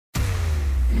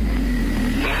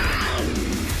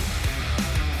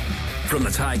From the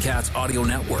Ticats Audio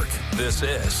Network, this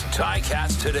is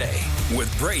Ticats Today with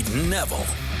Brayden Neville.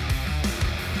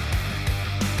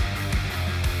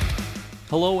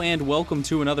 Hello and welcome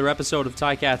to another episode of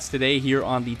Ticats Today here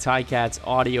on the Ticats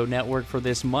Audio Network for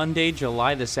this Monday,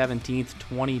 July the 17th,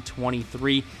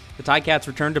 2023. The Ticats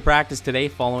returned to practice today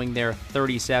following their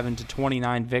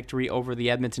 37-29 victory over the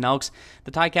Edmonton Elks.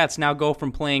 The Ticats now go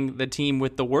from playing the team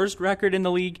with the worst record in the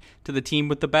league to the team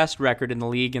with the best record in the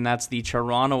league, and that's the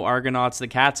Toronto Argonauts. The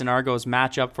Cats and Argos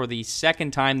match up for the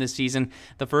second time this season.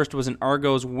 The first was an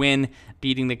Argos win,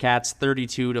 beating the Cats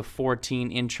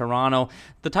 32-14 in Toronto.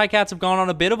 The Ticats have gone on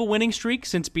a bit of a winning streak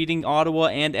since beating Ottawa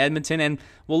and Edmonton, and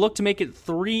will look to make it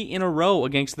 3 in a row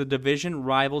against the division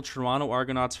rival Toronto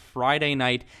Argonauts Friday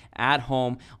night at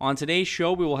home. On today's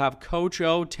show, we will have Coach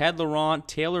O, Ted Laurent,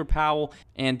 Taylor Powell,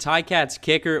 and Ticats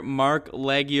kicker Marc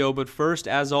Liegghio. But first,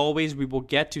 as always, we will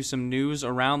get to some news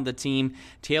around the team.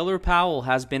 Taylor Powell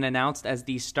has been announced as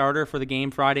the starter for the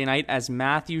game Friday night, as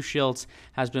Matthew Shiltz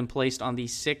has been placed on the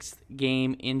 6th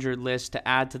game injured list to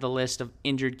add to the list of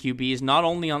injured QBs, not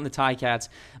only on the Ticats,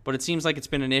 but it seems like it's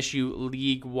been an issue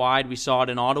league-wide. We saw it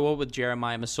in Ottawa with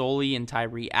Jeremiah Masoli and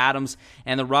Tyree Adams,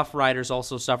 and the Rough Riders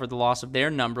also suffered the loss of their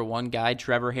number one guy,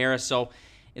 Trevor Harris. So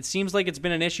it seems like it's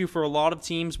been an issue for a lot of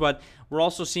teams, but we're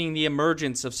also seeing the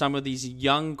emergence of some of these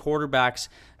young quarterbacks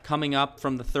coming up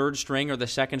from the third string or the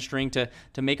second string to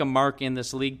make a mark in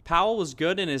this league. Powell was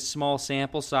good in his small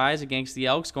sample size against the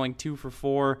Elks, going 2 for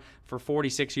 4 for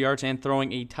 46 yards and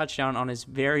throwing a touchdown on his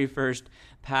very first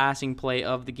passing play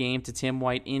of the game to Tim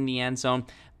White in the end zone.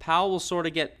 Powell will sort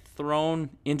of get thrown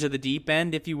into the deep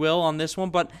end, if you will, on this one,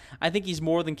 but I think he's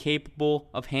more than capable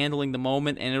of handling the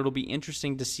moment, and it'll be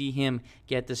interesting to see him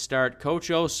get the start. Coach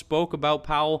O spoke about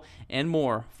Powell and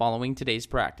more following today's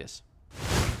practice.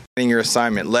 Your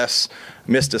assignment, less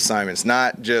missed assignments,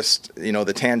 not just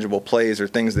the tangible plays or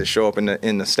things that show up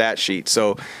in the stat sheet.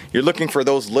 So you're looking for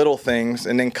those little things,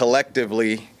 and then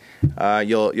collectively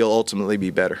you'll ultimately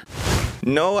be better.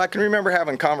 No, I can remember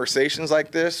having conversations like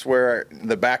this where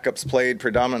the backups played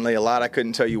predominantly a lot. I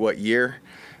couldn't tell you what year.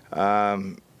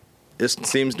 This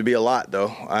seems to be a lot,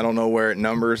 though. I don't know where it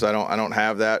numbers. I don't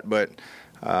have that, but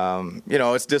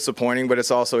it's disappointing, but it's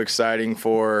also exciting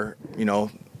for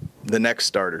the next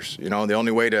starters. The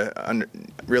only way to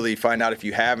really find out if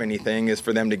you have anything is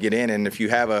for them to get in, and if you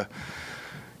have a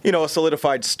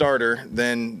solidified starter,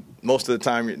 then most of the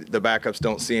time the backups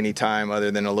don't see any time other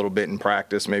than a little bit in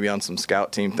practice, maybe on some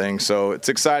scout team things. So it's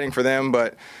exciting for them,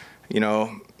 but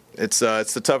it's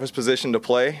the toughest position to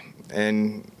play,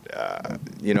 and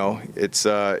it's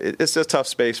a tough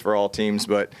space for all teams.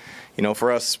 But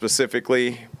for us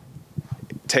specifically,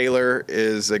 Taylor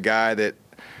is a guy that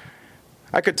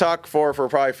I could talk for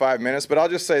probably 5 minutes, but I'll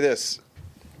just say this: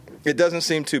 it doesn't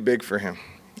seem too big for him.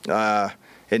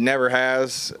 It never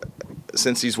has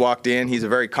since he's walked in. He's a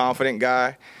very confident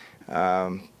guy,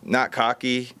 not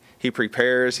cocky. He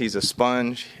prepares. He's a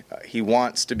sponge. He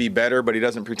wants to be better, but he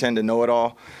doesn't pretend to know it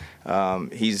all.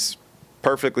 He's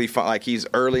perfectly fine. Like, he's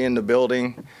early in the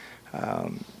building.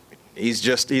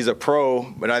 He's a pro,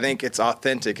 but I think it's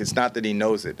authentic. It's not that he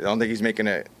knows it. I don't think he's making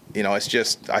it. It's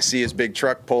just I see his big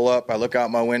truck pull up. I look out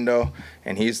my window,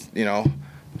 and he's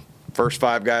first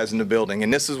 5 guys in the building.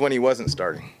 And this is when he wasn't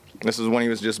starting. This is when he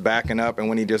was just backing up, and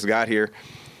when he just got here.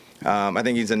 I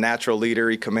think he's a natural leader.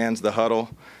 He commands the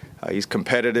huddle. He's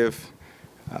competitive.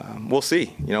 We'll see.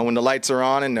 When the lights are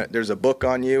on and there's a book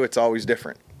on you, it's always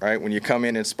different, right? When you come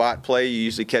in and spot play, you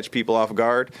usually catch people off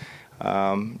guard.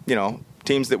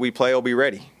 Teams that we play will be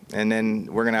ready, and then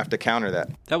we're going to have to counter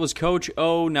that. That was Coach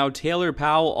O. Now, Taylor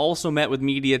Powell also met with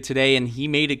media today, and he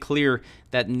made it clear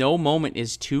that no moment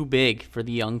is too big for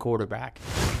the young quarterback.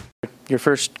 Your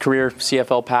first career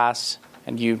CFL pass,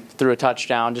 and you threw a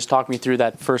touchdown. Just talk me through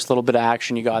that first little bit of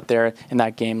action you got there in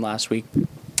that game last week.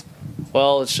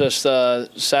 Well, it's just a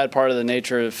sad part of the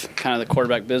nature of kind of the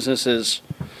quarterback business is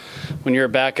when you're a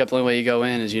backup, the only way you go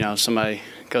in is, somebody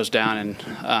goes down.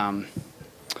 And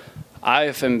I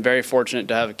am very fortunate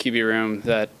to have a QB room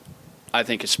that I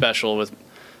think is special with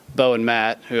Bo and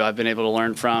Matt, who I've been able to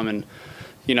learn from and,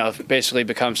 basically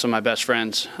become some of my best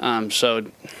friends.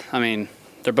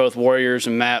 They're both warriors,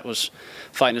 and Matt was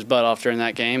fighting his butt off during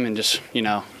that game and just,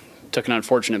 took an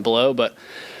unfortunate blow. But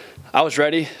I was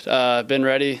ready, been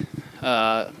ready.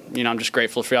 I'm just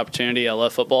grateful for the opportunity. I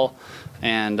love football.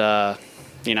 And,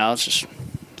 it's just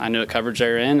I knew what coverage they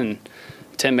were in, and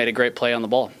Tim made a great play on the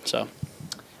ball. So.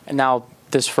 And now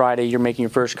this Friday, you're making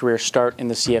your first career start in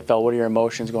the CFL. What are your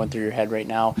emotions going through your head right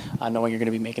now, knowing you're going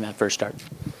to be making that first start?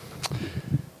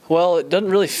 Well, it doesn't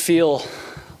really feel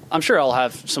I'm sure I'll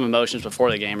have some emotions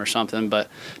before the game or something, but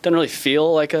it doesn't really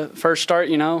feel like a first start,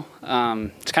 It's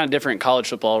kind of different in college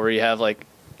football where you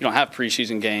don't have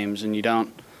preseason games and you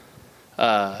don't,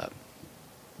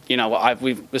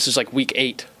 this is like week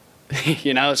 8,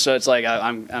 so it's like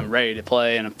I'm ready to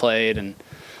play and I've played and,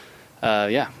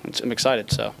 I'm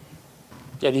excited, so.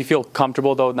 Yeah, do you feel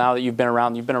comfortable, though, now that you've been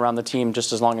around the team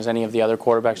just as long as any of the other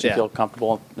quarterbacks? Do you feel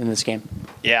comfortable in this game?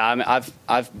 Yeah, I mean,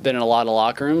 I've been in a lot of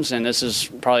locker rooms, and this is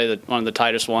probably one of the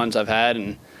tightest ones I've had.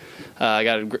 And I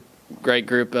got a great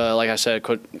group, like I said,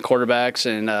 quarterbacks.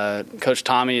 And Coach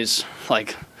Tommy is,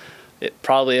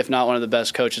 probably, if not one of the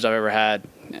best coaches I've ever had.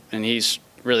 And he's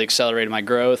really accelerated my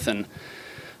growth. And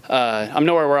I'm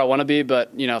nowhere where I want to be, but,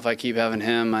 if I keep having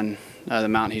him and the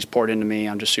amount he's poured into me,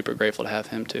 I'm just super grateful to have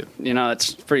him too.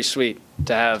 It's pretty sweet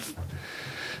to have.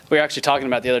 We were actually talking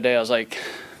about it the other day. I was like,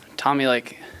 Tommy,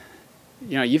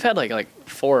 you've had like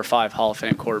 4 or 5 Hall of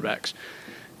Fame quarterbacks.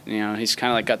 He's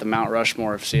kind of got the Mount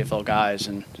Rushmore of CFL guys,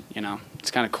 and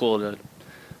it's kind of cool to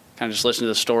kind of just listen to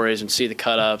the stories and see the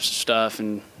cut-ups and stuff.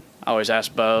 And I always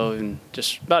ask Bo and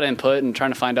just about input and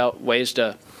trying to find out ways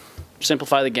to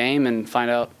simplify the game and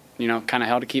find out kind of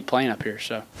how to keep playing up here.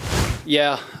 So.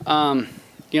 Yeah,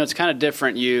 it's kind of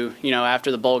different. After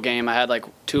the bowl game, I had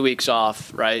 2 weeks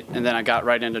off, right? And then I got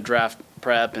right into draft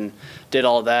prep and did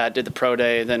all that, did the pro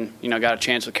day, then, got a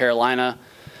chance with Carolina,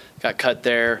 got cut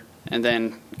there. And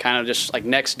then kind of just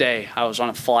next day, I was on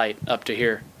a flight up to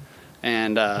here.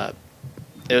 And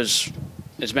it's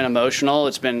been emotional.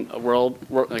 It's been a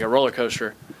roller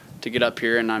coaster to get up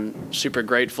here, and I'm super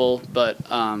grateful. But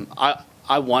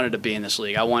I wanted to be in this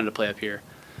league. I wanted to play up here,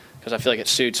 because I feel like it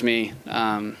suits me.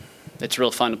 It's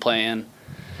real fun to play in.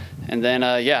 And then,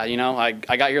 I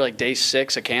got here day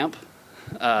 6 of camp.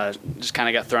 Just kind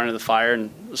of got thrown into the fire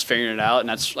and was figuring it out. And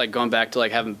that's going back to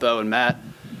having Bo and Matt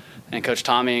and Coach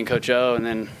Tommy and Coach O and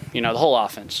then, the whole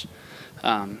offense.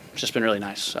 It's just been really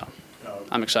nice. So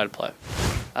I'm excited to play.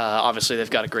 Obviously, they've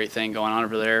got a great thing going on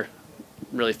over there.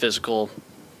 Really physical,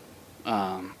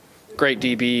 great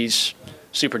DBs,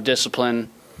 super disciplined,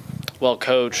 well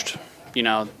coached.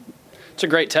 It's a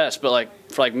great test, but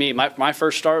for me, my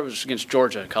first start was against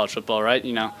Georgia in college football, right?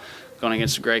 Going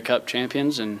against the Grey Cup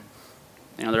champions, and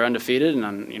they're undefeated,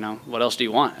 and what else do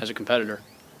you want as a competitor?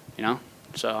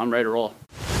 So I'm ready to roll.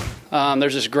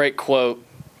 There's this great quote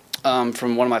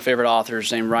from one of my favorite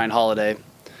authors named Ryan Holiday,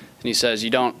 and he says, "You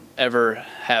don't ever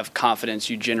have confidence;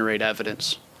 you generate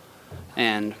evidence."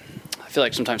 And I feel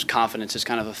like sometimes confidence is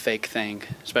kind of a fake thing,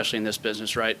 especially in this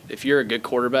business, right? If you're a good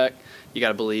quarterback, you got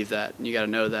to believe that, and you got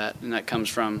to know that, and that comes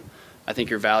from, I think,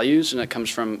 your values, and that comes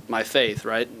from my faith,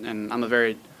 right? And I'm a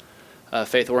very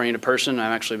faith-oriented person.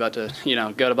 I'm actually about to,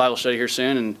 go to Bible study here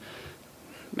soon, and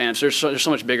man, there's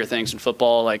so much bigger things in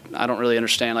football. I don't really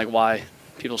understand why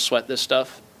people sweat this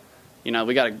stuff.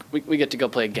 We get to go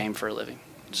play a game for a living,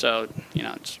 so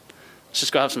let's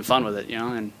just go have some fun with it,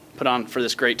 and put on for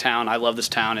this great town. I love this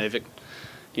town.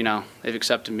 They've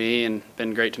accepted me and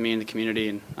been great to me in the community,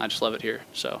 and I just love it here.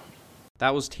 So.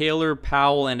 That was Taylor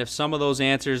Powell, and if some of those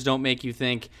answers don't make you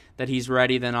think that he's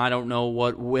ready, then I don't know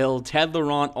what will. Ted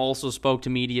Laurent also spoke to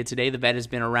media today. The vet has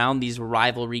been around these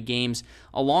rivalry games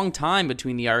a long time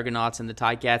between the Argonauts and the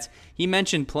Ticats. He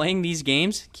mentioned playing these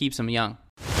games keeps him young.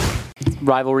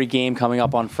 Rivalry game coming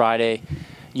up on Friday.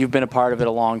 You've been a part of it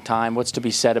a long time. What's to be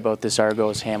said about this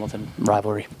Argos-Hamilton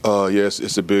rivalry? Yes,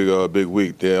 it's a big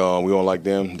week. We don't like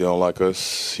them. They don't like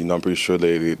us. I'm pretty sure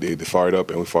they fired up,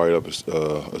 and we fired up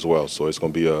as well. So it's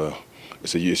going to be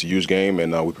it's a huge game,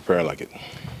 and we're preparing like it.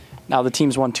 Now the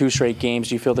team's won 2 straight games.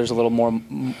 Do you feel there's a little more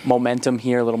momentum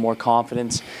here, a little more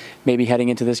confidence, maybe heading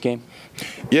into this game?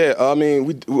 Yeah, I mean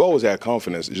we always had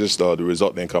confidence. It's just the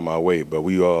result didn't come our way, but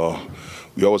we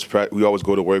always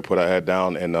go to work, put our head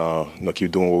down, and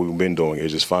keep doing what we've been doing.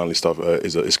 It's just finally stuff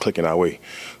is clicking our way.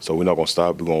 So we're not gonna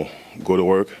stop. We're gonna go to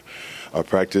work,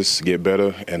 practice, get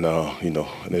better, and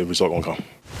the result gonna come.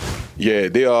 Yeah,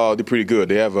 they're pretty good.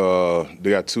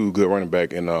 They got 2 good running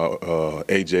back in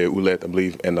AJ Ouellette, I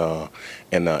believe, and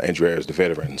Andrew Ayers, the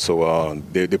veteran. So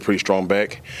they're pretty strong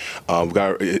back.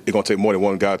 It's gonna take more than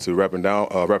one guy to wrap him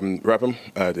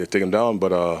to take him down. But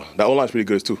the O-line's pretty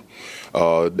good too.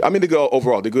 They go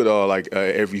overall. They're good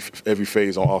every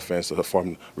phase on offense,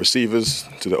 from receivers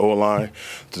to the O-line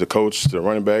to the coach to the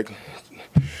running back.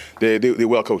 They're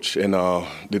well coached, and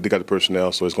they got the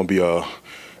personnel. So it's gonna be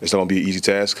it's not going to be an easy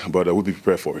task, but we'll be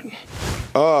prepared for it.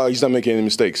 He's not making any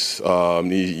mistakes.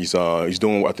 He's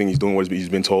doing what he's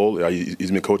been told. He's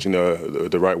been coaching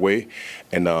the right way,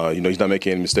 and he's not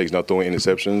making any mistakes, not throwing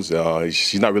interceptions.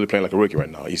 He's not really playing like a rookie right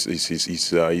now. He's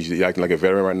acting like a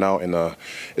veteran right now, and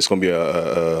it's going to be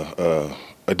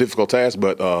a a difficult task,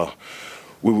 but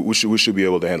we should be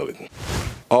able to handle it.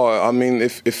 Oh, I mean,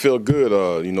 it felt good.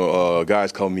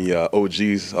 Guys call me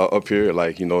OGs up here.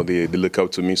 Like, they look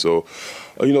up to me. So,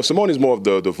 Simone's more of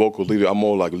the vocal leader. I'm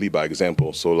more like lead by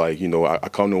example. So, like, I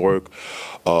come to work.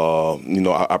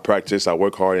 I practice. I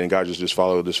work hard, and guys just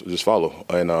follow. Just follow.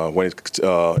 And when it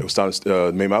was time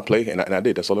to make my play, and I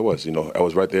did. That's all it was. I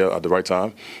was right there at the right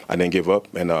time. I didn't give up,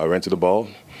 and I ran to the ball,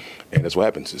 and that's what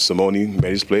happened. Simone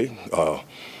made his play.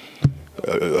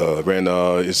 Ran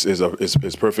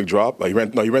his perfect drop. He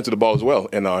ran to the ball as well,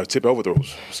 and tip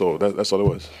overthrows. So that's all it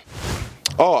was.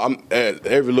 Oh,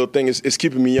 every little thing is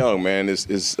keeping me young, man. It's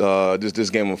this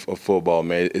game of football,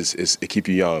 man. It keep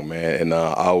you young, man. And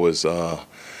I always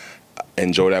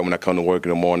enjoy that when I come to work in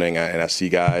the morning and I see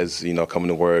guys, coming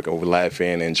to work and we're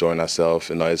laughing, enjoying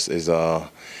ourselves.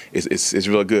 It's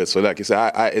real good. So like I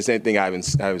said, it's anything I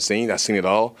haven't seen. I've seen it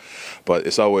all, but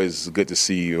it's always good to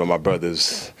see my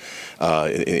brothers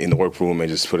in the workroom and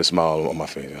just put a smile on my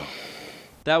face.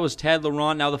 That was Ted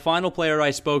Laurent. Now, the final player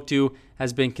I spoke to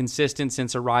has been consistent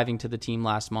since arriving to the team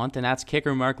last month, and that's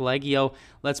kicker Marc Liegghio.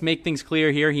 Let's make things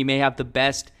clear here. He may have the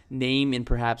best name in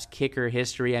perhaps kicker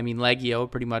history. I mean, Liegghio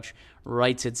pretty much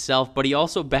writes itself, but he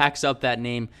also backs up that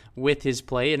name with his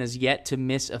play and has yet to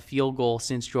miss a field goal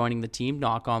since joining the team.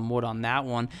 Knock on wood on that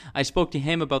one. I spoke to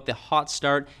him about the hot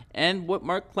start and what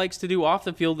Marc likes to do off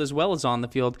the field as well as on the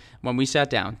field when we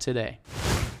sat down today.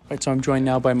 All right, so I'm joined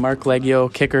now by Marc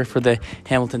Liegghio, kicker for the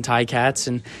Hamilton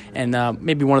Ticats, and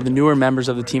maybe one of the newer members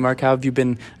of the team. Marc, how have you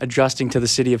been adjusting to the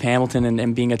city of Hamilton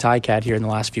and being a Ticat here in the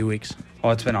last few weeks? Oh,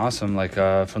 it's been awesome.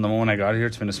 From the moment I got here,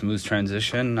 it's been a smooth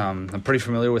transition. I'm pretty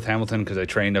familiar with Hamilton because I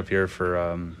trained up here for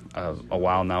a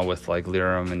while now with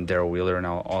Laurent and Darryl Wheeler and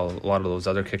a lot of those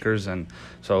other kickers, and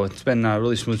so it's been a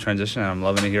really smooth transition. And I'm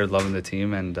loving it here, loving the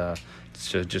team, and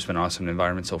it's just been an awesome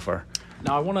environment so far.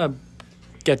 Now I want to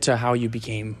get to how you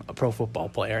became a pro football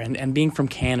player, and being from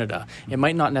Canada, it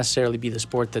might not necessarily be the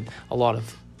sport that a lot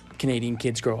of Canadian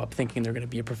kids grow up thinking they're going to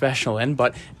be a professional in,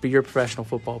 but you're a professional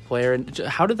football player. And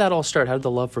how did that all start? How did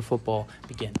the love for football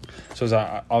begin? So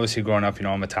obviously growing up,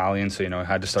 I'm Italian, so I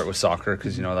had to start with soccer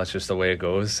because that's just the way it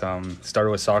goes. Started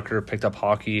with soccer, picked up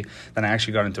hockey, then I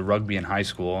actually got into rugby in high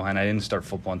school, and I didn't start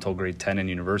football until grade 10 in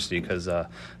university because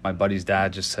my buddy's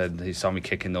dad just said he saw me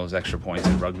kicking those extra points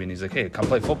in rugby, and he's like, "Hey, come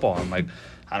play football." I'm like,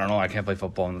 I don't know, I can't play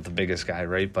football. I'm not the biggest guy,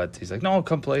 right? But he's like, no,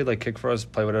 come play, kick for us,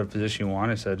 play whatever position you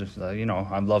want. I said,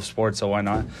 I love sports, so why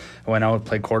not? I went out,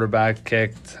 played quarterback,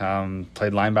 kicked,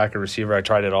 played linebacker, receiver. I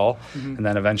tried it all. Mm-hmm. And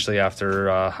then eventually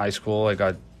after high school, I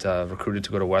got recruited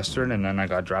to go to Western, and then I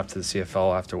got drafted to the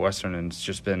CFL after Western, and it's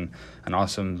just been an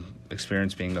awesome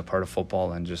experience being a part of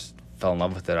football and just fell in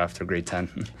love with it after grade 10.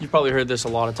 You've probably heard this a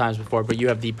lot of times before, but you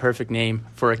have the perfect name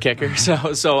for a kicker.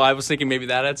 So I was thinking maybe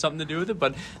that had something to do with it,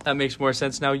 but that makes more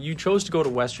sense. Now, you chose to go to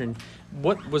Western.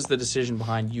 What was the decision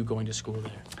behind you going to school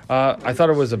there? I thought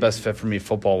it was the best fit for me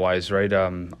football-wise, right?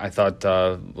 I thought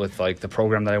with the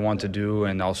program that I wanted to do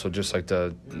and also just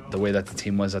the way that the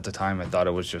team was at the time, I thought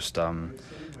it was just an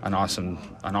awesome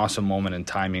moment and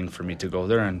timing for me to go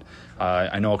there. And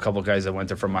I know a couple of guys that went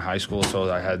there from my high school,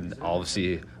 so I had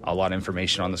obviously a lot of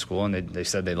information on the school, and they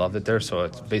said they loved it there. So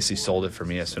it basically sold it for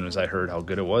me as soon as I heard how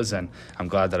good it was, and I'm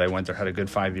glad that I went there, had a good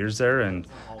 5 years there, and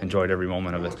enjoyed every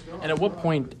moment of it. And at what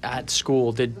point at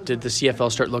school did the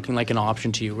CFL start looking like an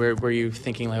option to you? Were you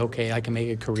thinking okay, I can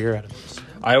make a career out of this?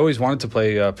 I always wanted to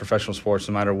play professional sports,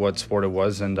 no matter what sport it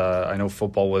was, and I know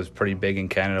football was pretty big in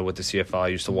Canada with the CFL. I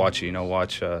used to watch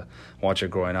it, watch it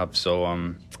growing up. So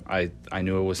I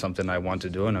knew it was something I wanted to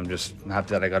do, and I'm just happy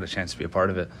that I got a chance to be a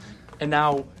part of it. And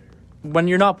now, when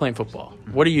you're not playing football,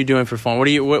 what are you doing for fun? Are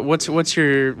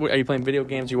you playing video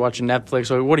games? Are you watching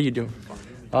Netflix? Or what are you doing for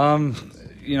fun?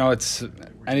 It's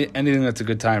anything that's a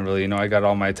good time, really. I got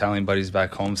all my Italian buddies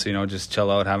back home, so just chill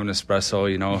out, have an espresso,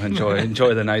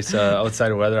 enjoy the nice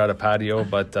outside weather at a patio.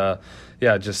 But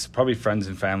just probably friends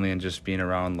and family, and just being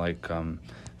around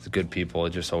the good people,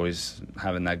 just always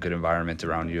having that good environment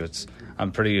around you.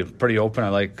 I'm pretty open. I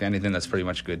like anything that's pretty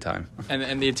much a good time.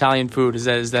 And the Italian food, is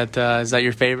that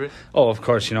your favorite? Oh, of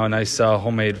course. A nice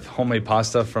homemade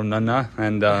pasta from Nonna,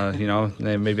 and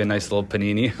maybe a nice little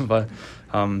panini, but.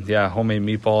 Homemade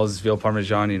meatballs, veal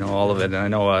parmesan, all of it. And I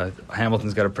know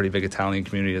Hamilton's got a pretty big Italian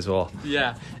community as well.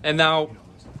 Yeah. And now,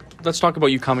 let's talk about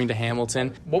you coming to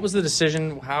Hamilton. What was the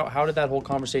decision? How did that whole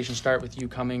conversation start with you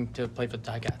coming to play for the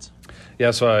Ticats?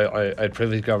 Yeah, so I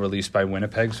previously got released by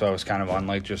Winnipeg, so I was kind of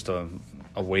on just a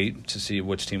wait to see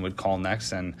which team would call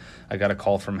next, and I got a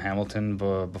call from Hamilton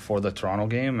before the Toronto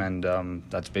game, and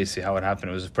that's basically how it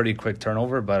happened. It was a pretty quick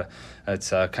turnover, but it's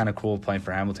kind of cool playing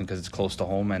for Hamilton because it's close to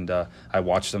home, and I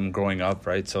watched them growing up,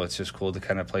 right? So it's just cool to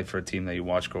kind of play for a team that you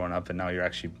watch growing up, and now you're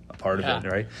actually a part of it,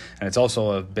 right? And it's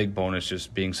also a big bonus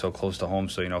just being so close to home,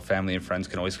 so family and friends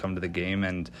can always come to the game,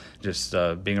 and just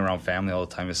being around family all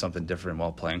the time is something different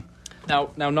while playing.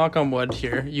 Now, knock on wood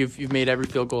here. You've made every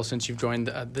field goal since you've joined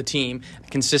the team.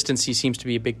 Consistency seems to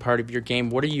be a big part of your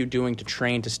game. What are you doing to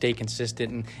train to stay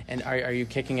consistent? And are you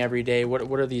kicking every day? What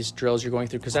are these drills you're going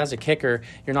through? Because as a kicker,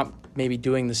 you're not maybe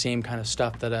doing the same kind of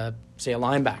stuff that say a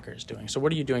linebacker is doing. So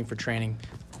what are you doing for training?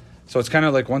 So it's kind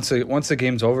of like once the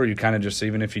game's over, you kind of just,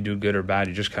 even if you do good or bad,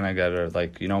 you just kind of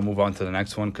gotta move on to the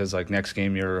next one, because next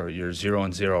game you're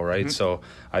 0-0, right? Mm-hmm. So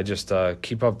I just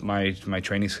keep up my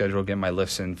training schedule, get my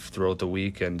lifts in throughout the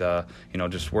week, and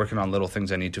just working on little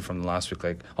things I need to from the last week.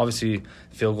 Like obviously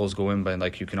field goals go in,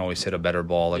 but you can always hit a better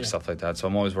ball, stuff like that. So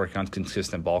I'm always working on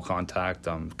consistent ball contact,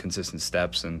 consistent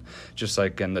steps, and just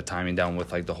getting the timing down with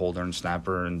the holder and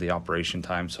snapper and the operation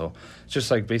time. So just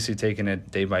basically taking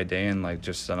it day by day, and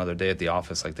just another day at the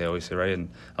office, like they always say, right? And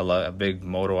a big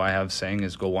motto I have saying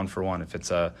is go 1 for 1. If it's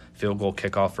a field goal,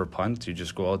 kickoff, or punt, you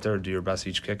just go out there, do your best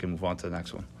each kick, and move on to the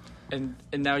next one. And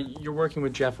now you're working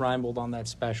with Jeff Reinbold on that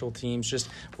special teams. Just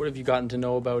what have you gotten to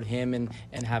know about him and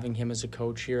having him as a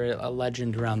coach here, a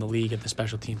legend around the league at the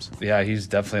special teams? Yeah, he's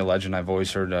definitely a legend. I've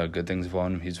always heard good things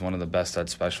about him. He's one of the best at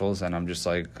specials, and I'm just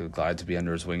glad to be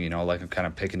under his wing. I'm kind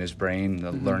of picking his brain,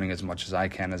 learning as much as I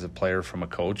can as a player from a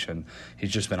coach, and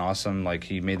he's just been awesome.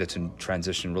 He made the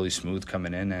transition really smooth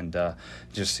coming in, and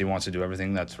he wants to do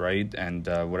everything that's right, and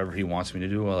whatever he wants me to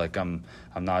do. I'm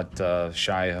not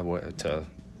shy to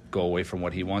go away from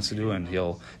what he wants to do, and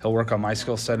he'll work on my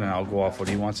skill set, and I'll go off what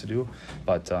he wants to do.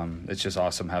 But it's just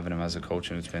awesome having him as a coach,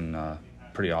 and it's been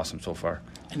pretty awesome so far.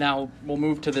 And now we'll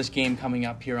move to this game coming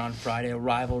up here on Friday, a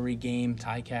rivalry game,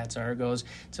 Ticats Argos.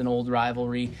 It's an old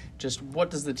rivalry. Just what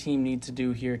does the team need to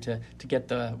do here to get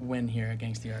the win here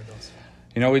against the Argos?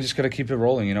 We just got to keep it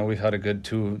rolling. We've had a good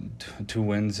two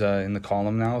wins in the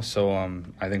column now. So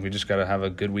I think we just got to have a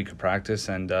good week of practice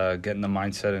and get in the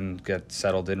mindset and get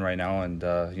settled in right now. And,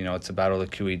 it's a battle of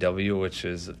QEW, which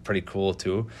is pretty cool,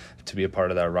 too, to be a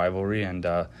part of that rivalry. And,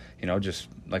 just,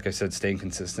 like I said, staying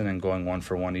consistent and going 1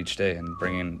 for 1 each day and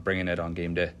bringing it on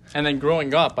game day. And then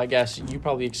growing up, I guess, you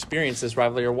probably experienced this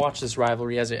rivalry or watched this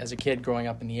rivalry as a kid growing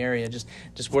up in the area. Just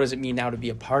what does it mean now to be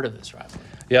a part of this rivalry?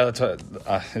 Yeah,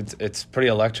 it's pretty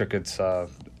electric. It's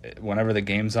whenever the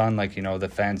game's on,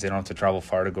 the fans, they don't have to travel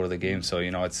far to go to the game. So,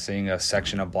 it's seeing a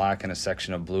section of black and a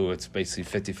section of blue. It's basically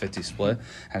 50-50 split.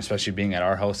 And especially being at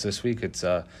our house this week, it's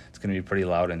going to be pretty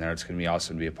loud in there. It's going to be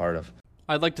awesome to be a part of.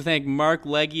 I'd like to thank Marc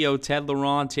Liegghio, Ted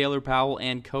Laurent, Taylor Powell,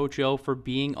 and Coach O for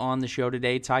being on the show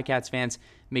today. Ticats fans,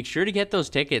 make sure to get those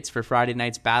tickets for Friday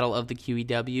night's Battle of the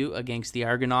QEW against the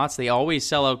Argonauts. They always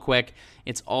sell out quick.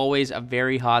 It's always a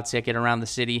very hot ticket around the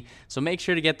city, so make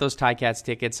sure to get those Ticats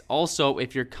tickets. Also,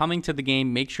 if you're coming to the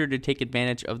game, make sure to take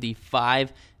advantage of the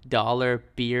 $5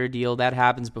 beer deal. That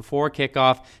happens before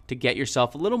kickoff to get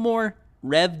yourself a little more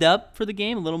revved up for the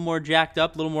game, a little more jacked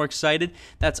up, a little more excited.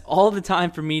 That's all the time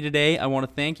for me today. I want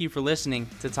to thank you for listening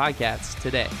to Ticats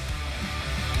Today.